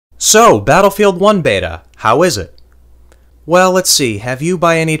So, Battlefield 1 beta, how is it? Well, let's see, have you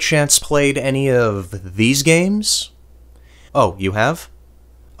by any chance played any of these games? Oh, you have?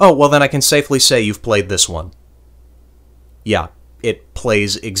 Oh, well then I can safely say you've played this one. Yeah, it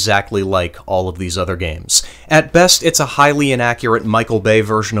plays exactly like all of these other games. At best, it's a highly inaccurate Michael Bay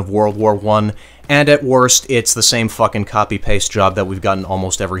version of World War I, and at worst, it's the same fucking copy-paste job that we've gotten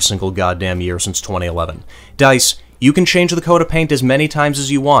almost every single goddamn year since 2011. DICE, you can change the code of paint as many times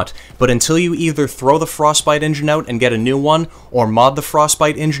as you want, but until you either throw the Frostbite engine out and get a new one, or mod the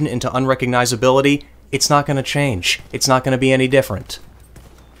Frostbite engine into unrecognizability, it's not going to change. It's not going to be any different.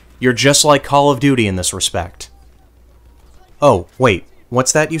 You're just like Call of Duty in this respect. Oh, wait,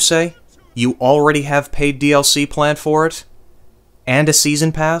 what's that you say? You already have paid DLC planned for it? And a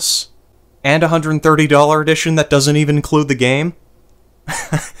season pass? And a $130 edition that doesn't even include the game?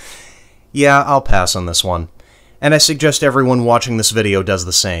 Yeah, I'll pass on this one. And I suggest everyone watching this video does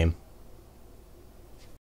the same.